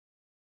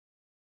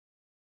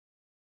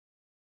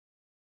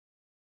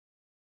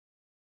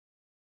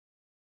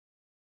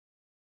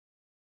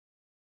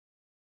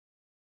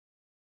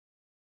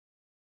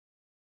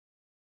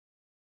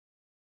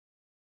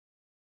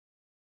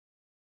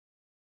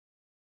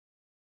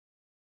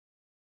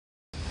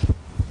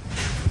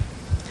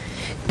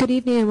Good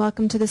evening and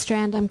welcome to the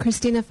Strand. I'm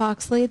Christina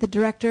Foxley, the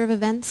Director of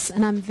Events,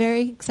 and I'm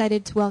very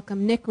excited to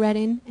welcome Nick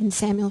Redding and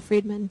Samuel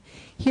Friedman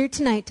here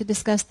tonight to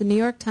discuss the New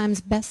York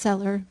Times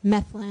bestseller,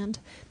 Methland,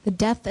 The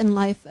Death and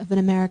Life of an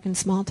American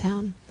Small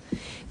Town.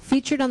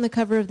 Featured on the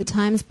cover of the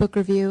Times Book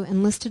Review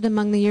and listed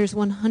among the year's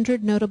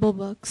 100 notable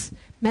books,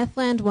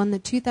 Methland won the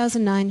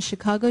 2009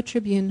 Chicago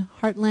Tribune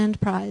Heartland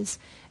Prize,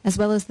 as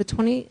well as the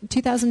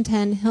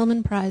 2010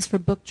 Hillman Prize for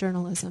Book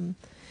Journalism.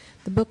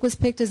 The book was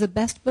picked as the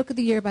best book of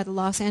the year by the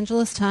Los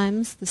Angeles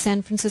Times, the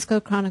San Francisco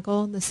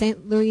Chronicle, the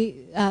St. Louis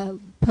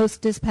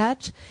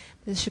Post-Dispatch,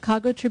 the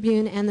Chicago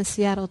Tribune, and the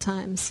Seattle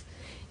Times.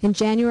 In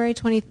January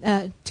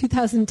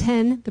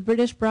 2010, the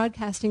British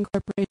Broadcasting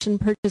Corporation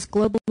purchased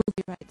global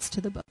movie rights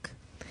to the book.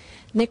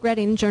 Nick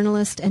Redding,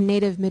 journalist and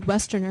native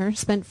Midwesterner,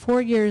 spent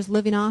 4 years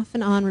living off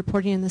and on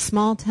reporting in the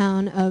small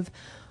town of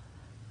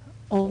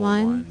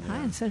Oelwein,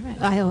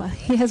 Iowa.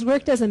 He has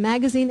worked as a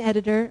magazine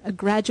editor, a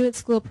graduate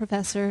school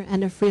professor,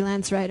 and a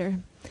freelance writer.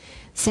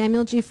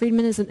 Samuel G.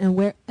 Friedman is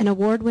an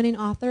award-winning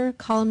author,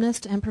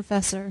 columnist, and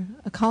professor.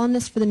 A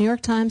columnist for the New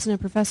York Times and a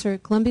professor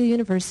at Columbia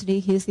University,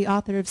 he is the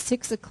author of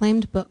 6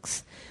 acclaimed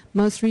books,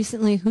 most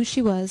recently Who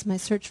She Was, My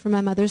Search for My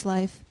Mother's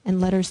Life,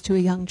 and Letters to a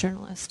Young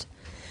Journalist.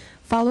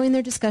 Following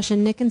their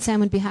discussion, Nick and Sam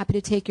would be happy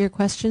to take your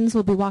questions.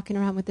 We'll be walking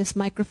around with this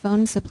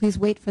microphone, so please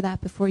wait for that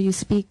before you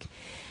speak.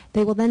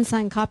 They will then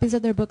sign copies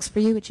of their books for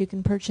you, which you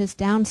can purchase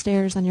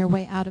downstairs on your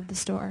way out of the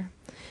store.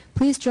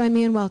 Please join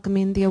me in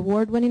welcoming the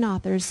award-winning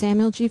authors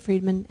Samuel G.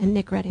 Friedman and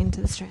Nick Redding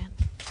to the Strand.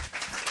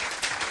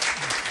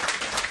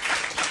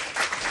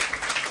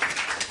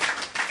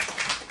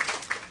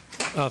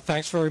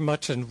 Thanks very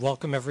much, and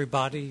welcome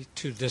everybody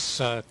to this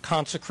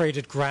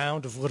consecrated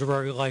ground of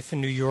literary life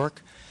in New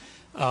York,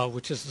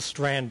 which is the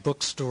Strand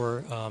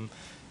bookstore.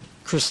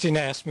 Christina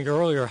asked me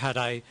earlier, had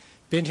I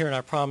been here, and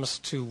I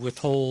promised to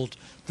withhold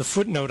the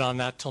footnote on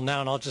that till now,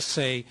 and I'll just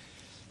say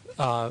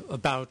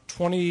about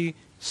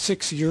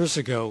 26 years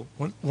ago,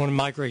 one of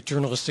my great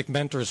journalistic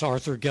mentors,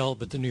 Arthur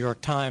Gelb at the New York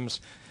Times,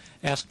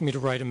 asked me to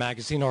write a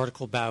magazine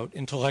article about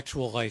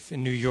intellectual life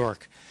in New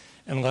York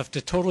and left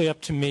it totally up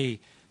to me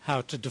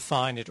how to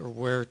define it or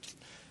where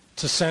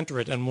to center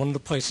it. And one of the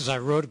places I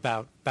wrote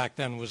about back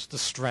then was the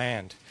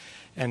Strand,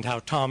 and how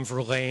Tom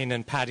Verlaine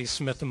and Patti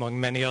Smith, among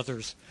many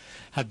others,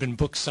 had been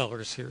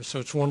booksellers here. So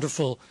it's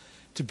wonderful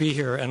to be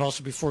here. And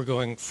also, before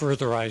going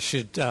further, I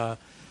should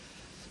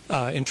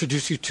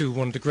introduce you to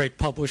one of the great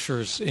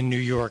publishers in New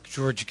York,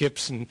 George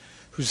Gibson,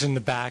 who's in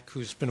the back,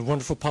 who's been a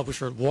wonderful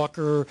publisher at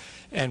Walker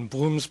and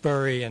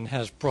Bloomsbury and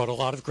has brought a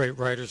lot of great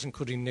writers,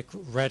 including Nick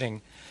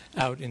Redding,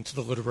 out into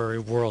the literary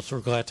world. So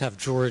we're glad to have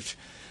George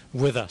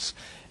with us.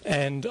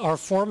 And our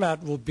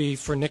format will be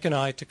for Nick and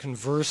I to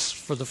converse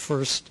for the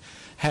first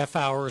half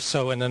hour or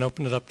so and then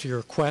open it up to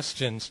your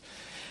questions.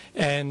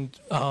 And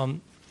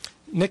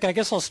Nick, I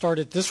guess I'll start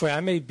it this way.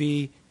 I may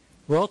be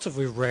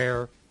relatively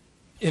rare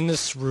in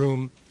this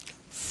room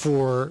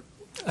for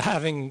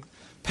having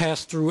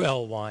passed through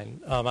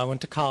Oelwein. I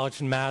went to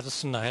college in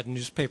Madison. I had a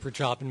newspaper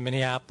job in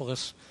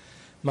Minneapolis.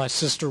 My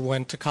sister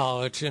went to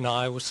college in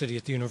Iowa City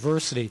at the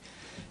university.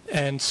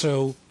 And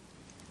so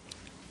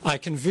I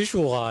can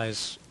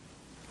visualize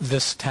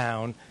this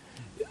town.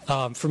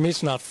 For me,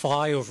 it's not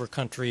flyover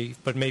country,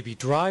 but maybe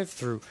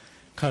drive-through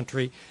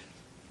country.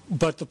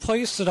 But the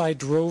place that I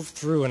drove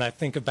through, and I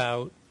think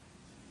about,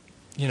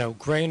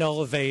 grain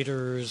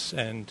elevators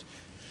and,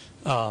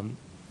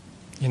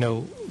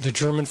 the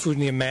German food in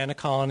the Amana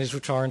colonies,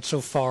 which aren't so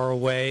far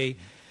away,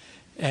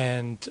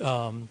 and,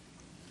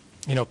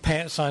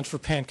 signs for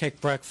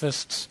pancake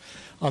breakfasts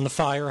on the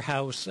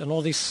firehouse, and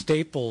all these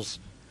staples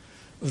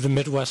of the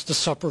Midwest, the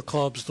supper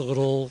clubs, the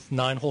little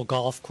 9-hole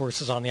golf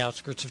courses on the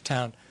outskirts of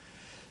town.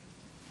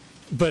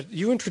 But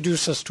you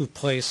introduce us to a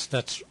place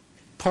that's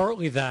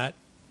partly that,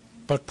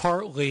 but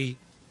partly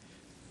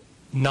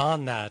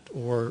non-that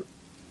or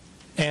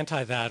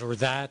anti-that or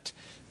that,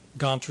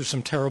 gone through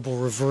some terrible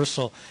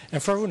reversal.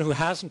 And for everyone who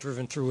hasn't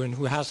driven through and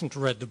who hasn't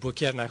read the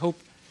book yet, and I hope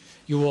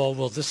you all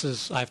will, this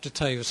is, I have to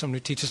tell you, as someone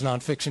who teaches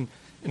nonfiction,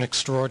 an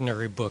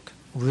extraordinary book,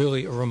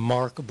 really a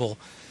remarkable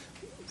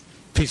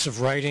piece of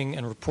writing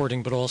and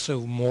reporting, but also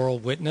moral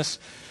witness.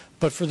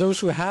 But for those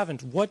who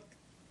haven't, what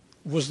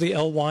was the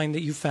Oelwein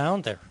that you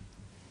found there?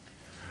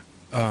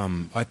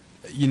 I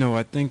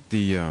think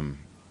the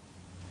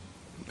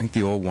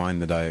Oelwein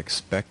that I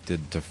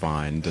expected to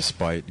find,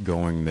 despite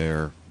going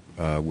there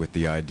with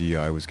the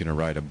idea I was going to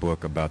write a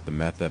book about the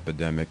meth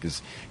epidemic,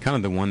 is kind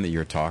of the one that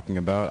you're talking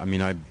about. I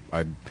mean, I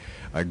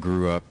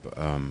grew up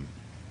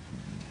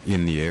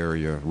in the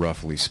area,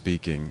 roughly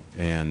speaking,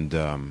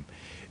 and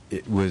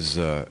it was.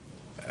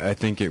 I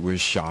think it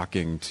was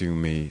shocking to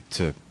me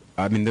to.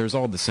 I mean, there's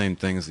all the same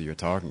things that you're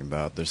talking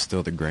about. There's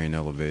still the grain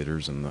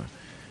elevators and the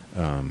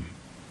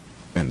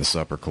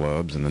supper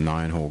clubs and the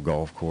 9-hole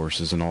golf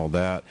courses and all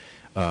that,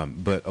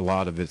 but a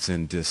lot of it's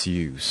in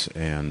disuse.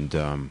 And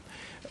I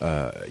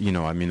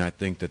mean, I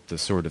think that the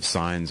sort of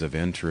signs of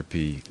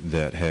entropy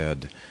that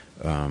had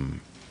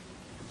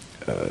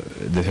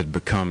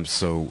become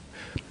so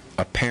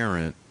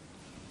apparent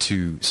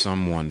to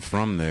someone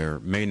from there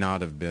may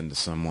not have been to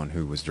someone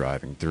who was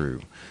driving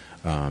through.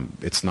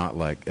 It's not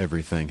like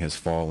everything has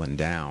fallen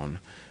down,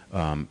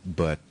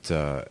 but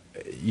I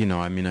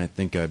mean, I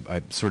think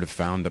I sort of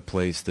found a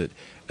place that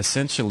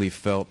essentially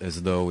felt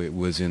as though it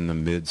was in the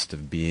midst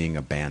of being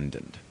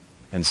abandoned,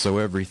 and so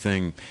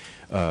everything.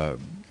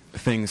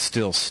 Things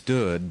still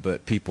stood,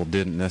 but people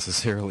didn't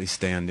necessarily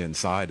stand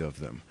inside of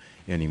them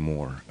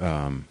anymore,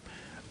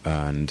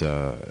 and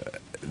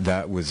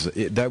that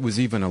was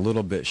even a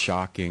little bit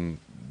shocking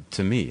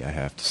to me, I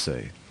have to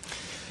say.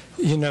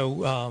 You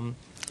know,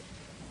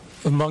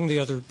 among the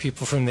other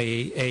people from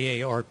the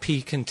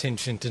AARP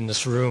contingent in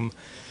this room,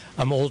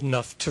 I'm old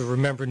enough to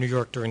remember New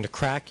York during the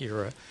crack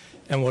era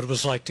and what it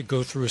was like to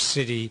go through a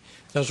city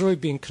that was really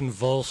being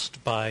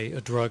convulsed by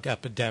a drug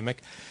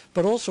epidemic,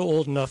 but also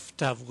old enough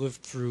to have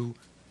lived through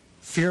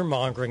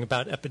fear-mongering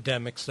about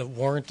epidemics that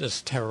weren't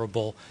as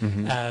terrible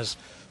as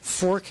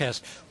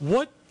forecast.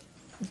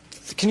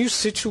 Can you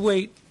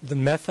situate the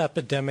meth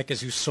epidemic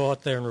as you saw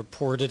it there and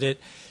reported it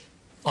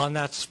on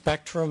that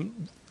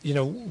spectrum? You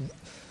know,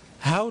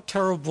 how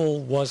terrible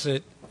was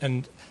it,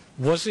 and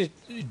was it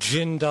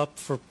ginned up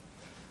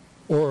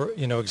or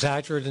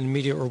exaggerated in the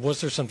media, or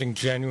was there something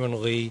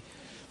genuinely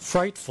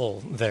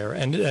frightful there?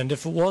 And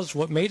if it was,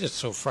 what made it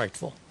so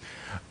frightful?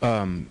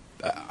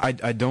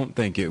 I don't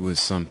think it was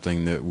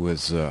something that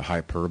was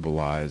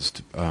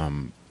hyperbolized.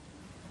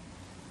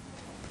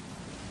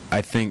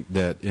 I think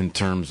that in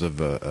terms of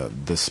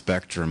the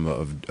spectrum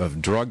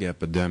of drug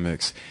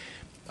epidemics,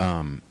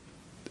 the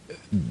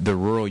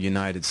rural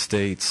United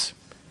States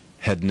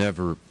had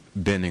never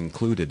been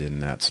included in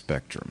that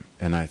spectrum,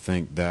 and I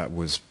think that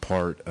was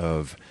part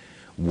of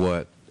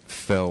what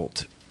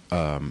felt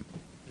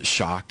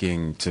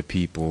shocking to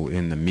people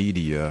in the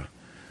media,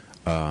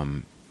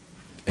 and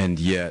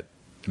yet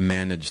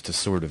managed to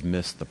sort of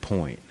miss the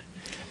point,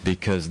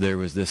 because there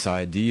was this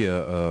idea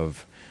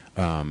of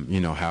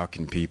how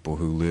can people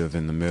who live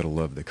in the middle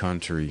of the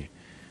country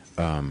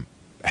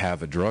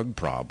have a drug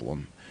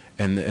problem,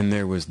 and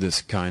there was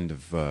this kind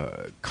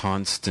of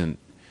constant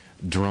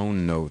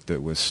drone note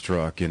that was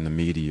struck in the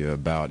media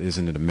about,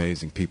 isn't it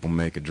amazing people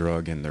make a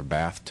drug in their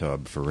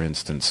bathtub, for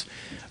instance.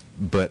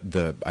 But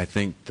I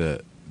think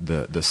the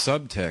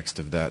subtext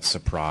of that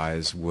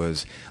surprise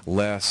was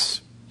less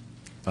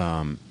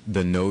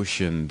the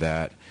notion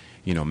that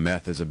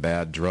meth is a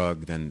bad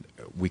drug than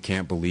we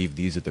can't believe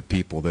these are the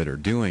people that are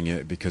doing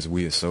it, because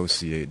we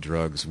associate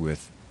drugs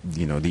with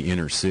the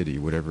inner city,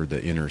 whatever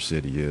the inner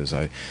city is.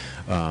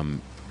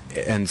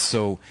 And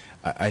so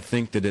I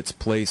think that its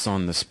place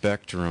on the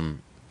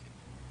spectrum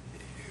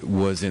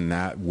was in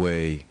that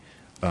way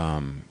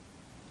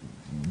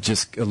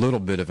just a little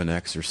bit of an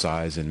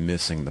exercise in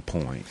missing the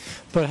point.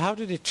 But how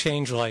did it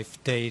change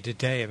life day to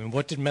day? I mean,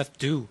 what did meth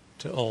do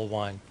to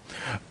Oelwein?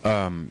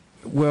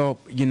 Well,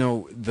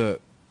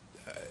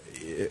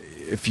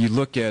 if you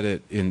look at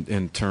it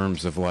in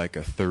terms of like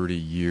a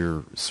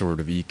 30-year sort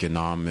of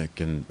economic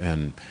and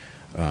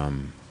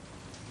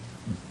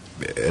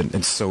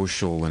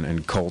social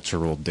and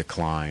cultural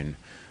decline,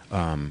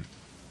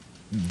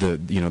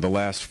 the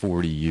last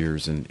 40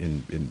 years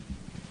in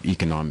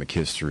economic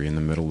history in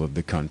the middle of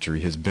the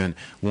country has been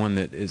one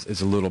that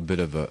is a little bit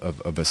of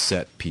a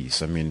set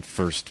piece. I mean,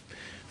 first,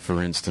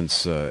 for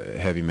instance,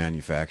 heavy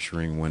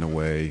manufacturing went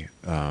away.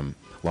 A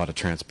lot of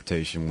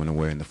transportation went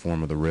away in the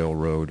form of the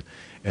railroad,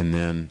 and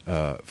then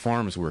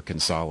farms were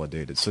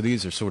consolidated. So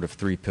these are sort of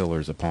three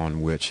pillars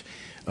upon which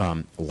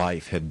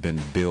life had been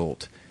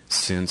built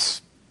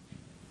since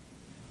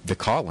the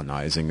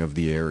colonizing of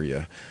the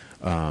area.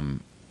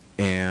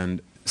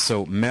 And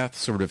so meth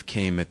sort of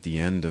came at the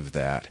end of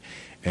that.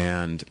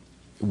 And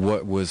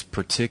what was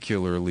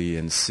particularly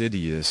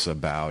insidious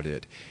about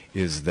it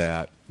is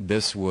that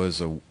this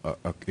was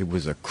it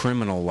was a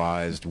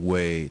criminalized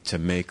way to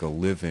make a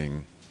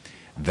living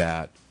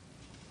that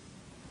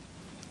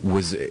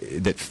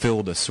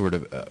filled a sort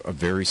of a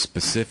very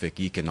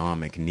specific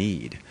economic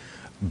need,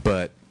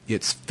 but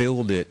it's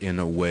filled it in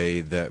a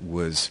way that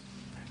was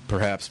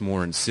perhaps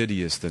more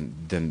insidious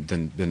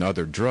than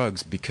other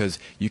drugs, because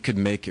you could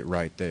make it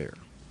right there.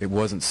 It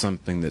wasn't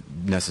something that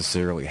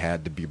necessarily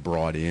had to be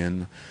brought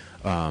in,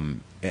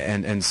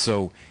 and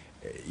so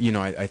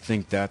I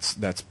think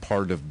that's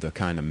part of the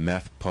kind of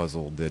meth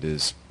puzzle that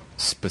is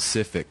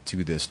specific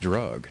to this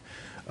drug.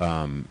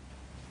 But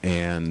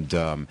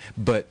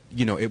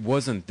it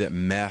wasn't that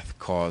meth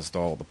caused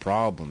all the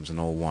problems in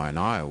Oelwein,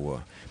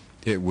 Iowa.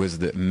 It was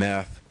that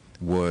meth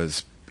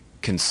was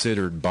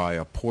considered by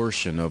a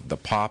portion of the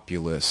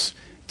populace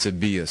to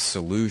be a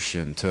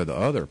solution to the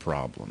other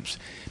problems,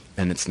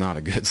 and it's not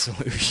a good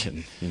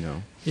solution.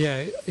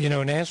 Yeah,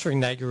 in answering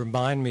that, you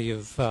remind me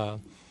of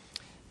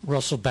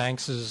Russell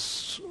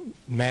Banks's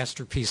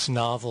masterpiece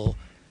novel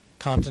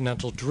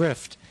Continental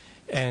Drift,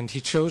 and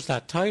he chose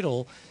that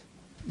title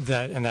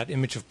and that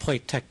image of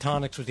plate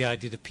tectonics with the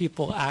idea that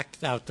people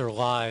act out their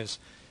lives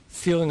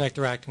feeling like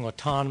they're acting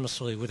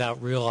autonomously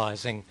without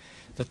realizing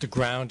that the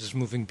ground is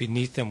moving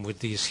beneath them with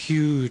these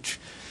huge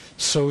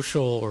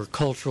social or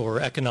cultural or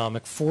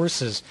economic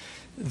forces,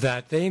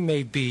 that they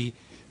may be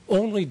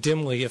only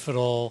dimly, if at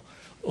all,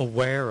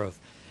 aware of.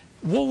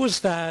 What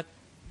was that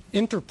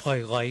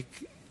interplay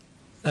like,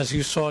 as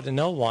you saw it in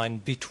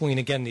Oelwein, between,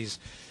 again, these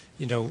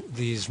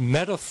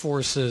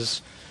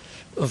meta-forces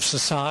of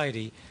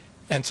society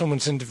and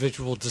someone's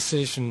individual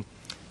decision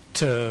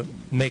to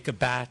make a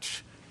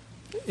batch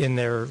in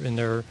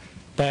their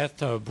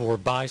bathtub or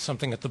buy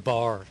something at the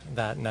bar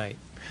that night?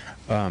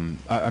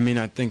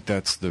 I think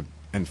that's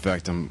in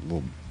fact,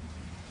 I'm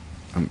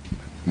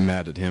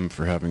mad at him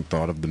for having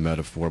thought of the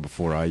metaphor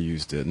before I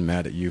used it, and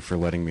mad at you for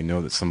letting me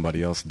know that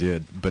somebody else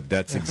did. But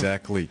that's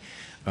exactly,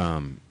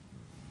 so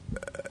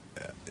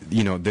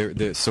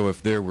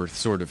if there were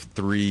sort of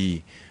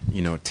three,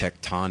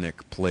 tectonic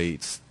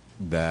plates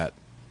that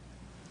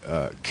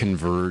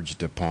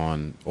converged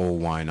upon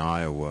Oelwein,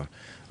 Iowa,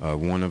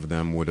 one of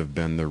them would have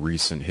been the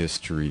recent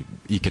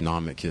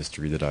economic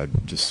history that I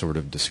just sort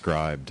of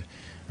described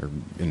or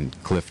in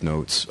Cliff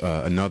Notes.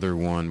 Another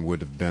one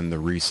would have been the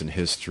recent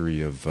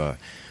history of the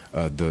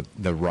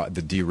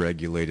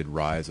deregulated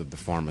rise of the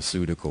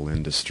pharmaceutical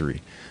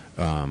industry.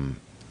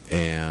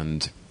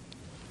 And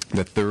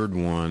the third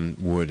one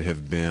would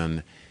have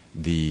been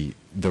the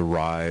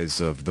rise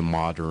of the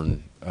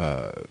modern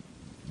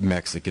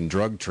Mexican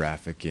drug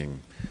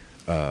trafficking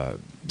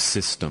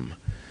system.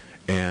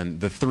 And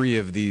the three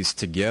of these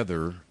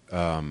together,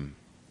 I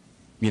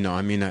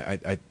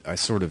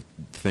sort of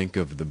think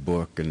of the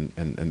book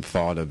and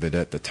thought of it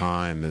at the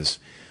time as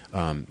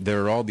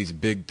there are all these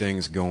big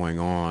things going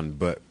on,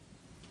 but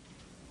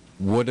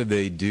what do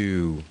they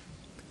do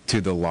to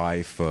the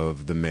life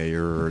of the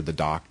mayor or the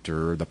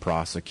doctor or the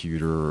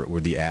prosecutor or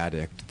the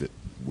addict,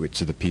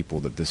 which are the people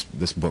that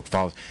this book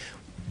follows?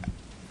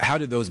 How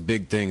do those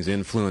big things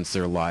influence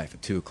their life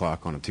at 2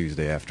 o'clock on a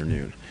Tuesday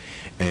afternoon?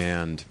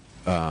 And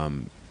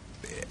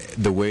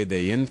the way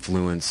they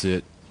influence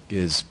it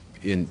is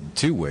in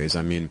two ways.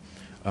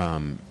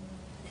 One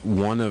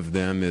of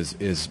them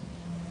is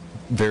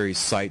very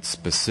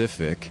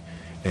site-specific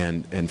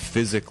and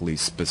physically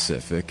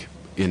specific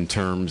in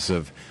terms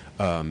of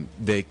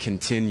they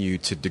continue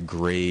to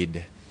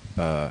degrade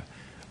the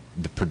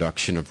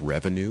production of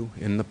revenue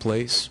in the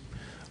place.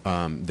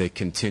 They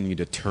continue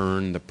to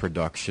turn the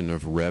production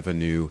of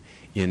revenue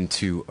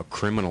into a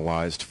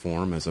criminalized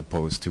form as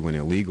opposed to an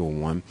illegal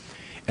one.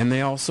 And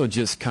they also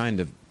just kind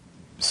of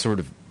sort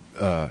of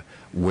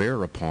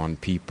wear upon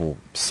people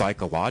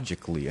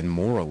psychologically and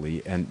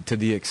morally, and to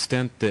the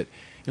extent that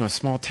a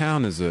small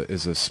town is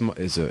a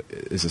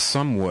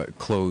somewhat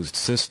closed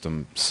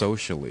system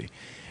socially,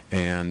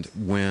 and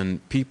when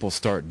people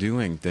start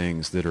doing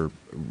things that are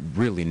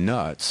really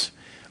nuts,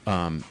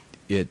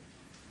 it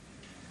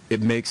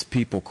makes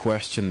people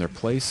question their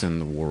place in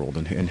the world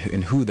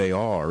and who they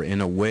are in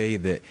a way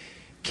that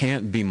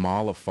can't be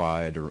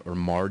mollified or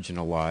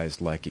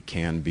marginalized like it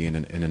can be in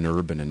an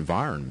urban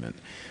environment.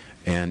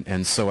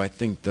 And so I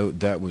think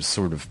that was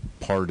sort of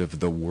part of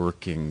the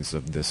workings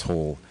of this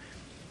whole,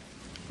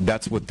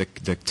 that's what the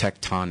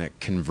tectonic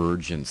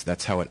convergence,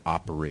 that's how it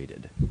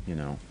operated,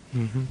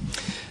 Mm-hmm.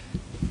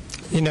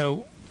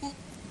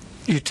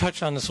 You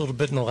touched on this a little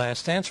bit in the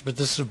last answer, but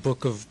this is a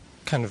book of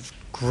kind of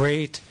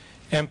great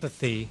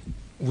empathy,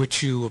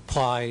 which you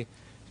apply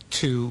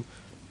to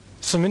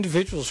some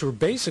individuals who are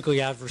basically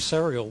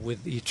adversarial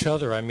with each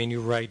other.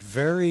 You write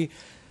very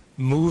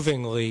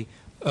movingly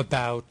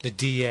about the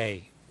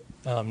DA,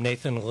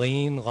 Nathan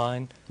Lean.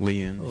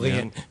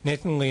 Yeah.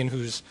 Nathan Lean,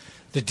 who's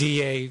the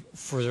DA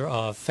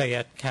for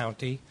Fayette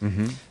County,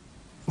 mm-hmm.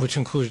 which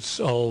includes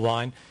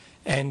Oelwein,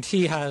 and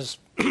he has,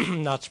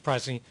 not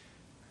surprisingly,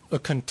 a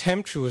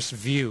contemptuous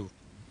view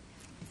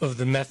of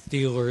the meth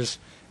dealers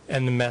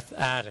and the meth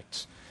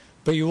addicts.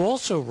 But you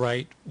also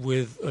write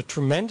with a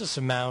tremendous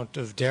amount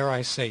of, dare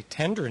I say,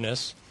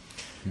 tenderness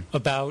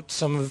about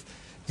some of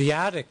the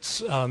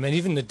addicts and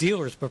even the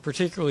dealers, but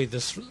particularly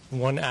this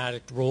one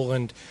addict,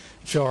 Roland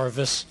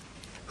Jarvis,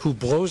 who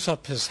blows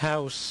up his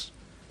house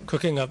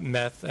cooking up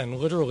meth, and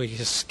literally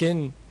his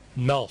skin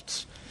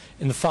melts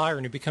in the fire,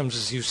 and he becomes,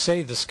 as you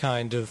say, this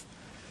kind of,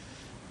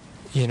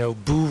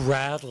 Boo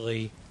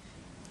Radley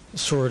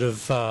sort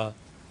of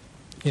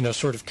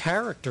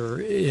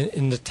character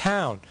in the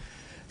town.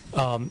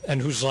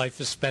 And whose life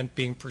is spent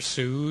being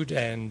pursued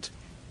and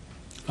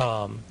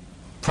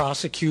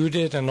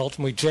prosecuted and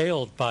ultimately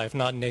jailed by, if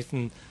not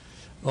Nathan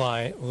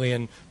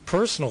Lean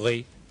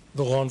personally,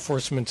 the law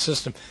enforcement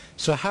system.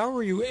 So how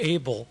are you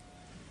able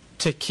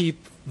to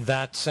keep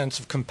that sense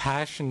of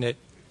compassionate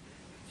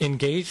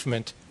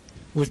engagement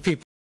with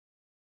people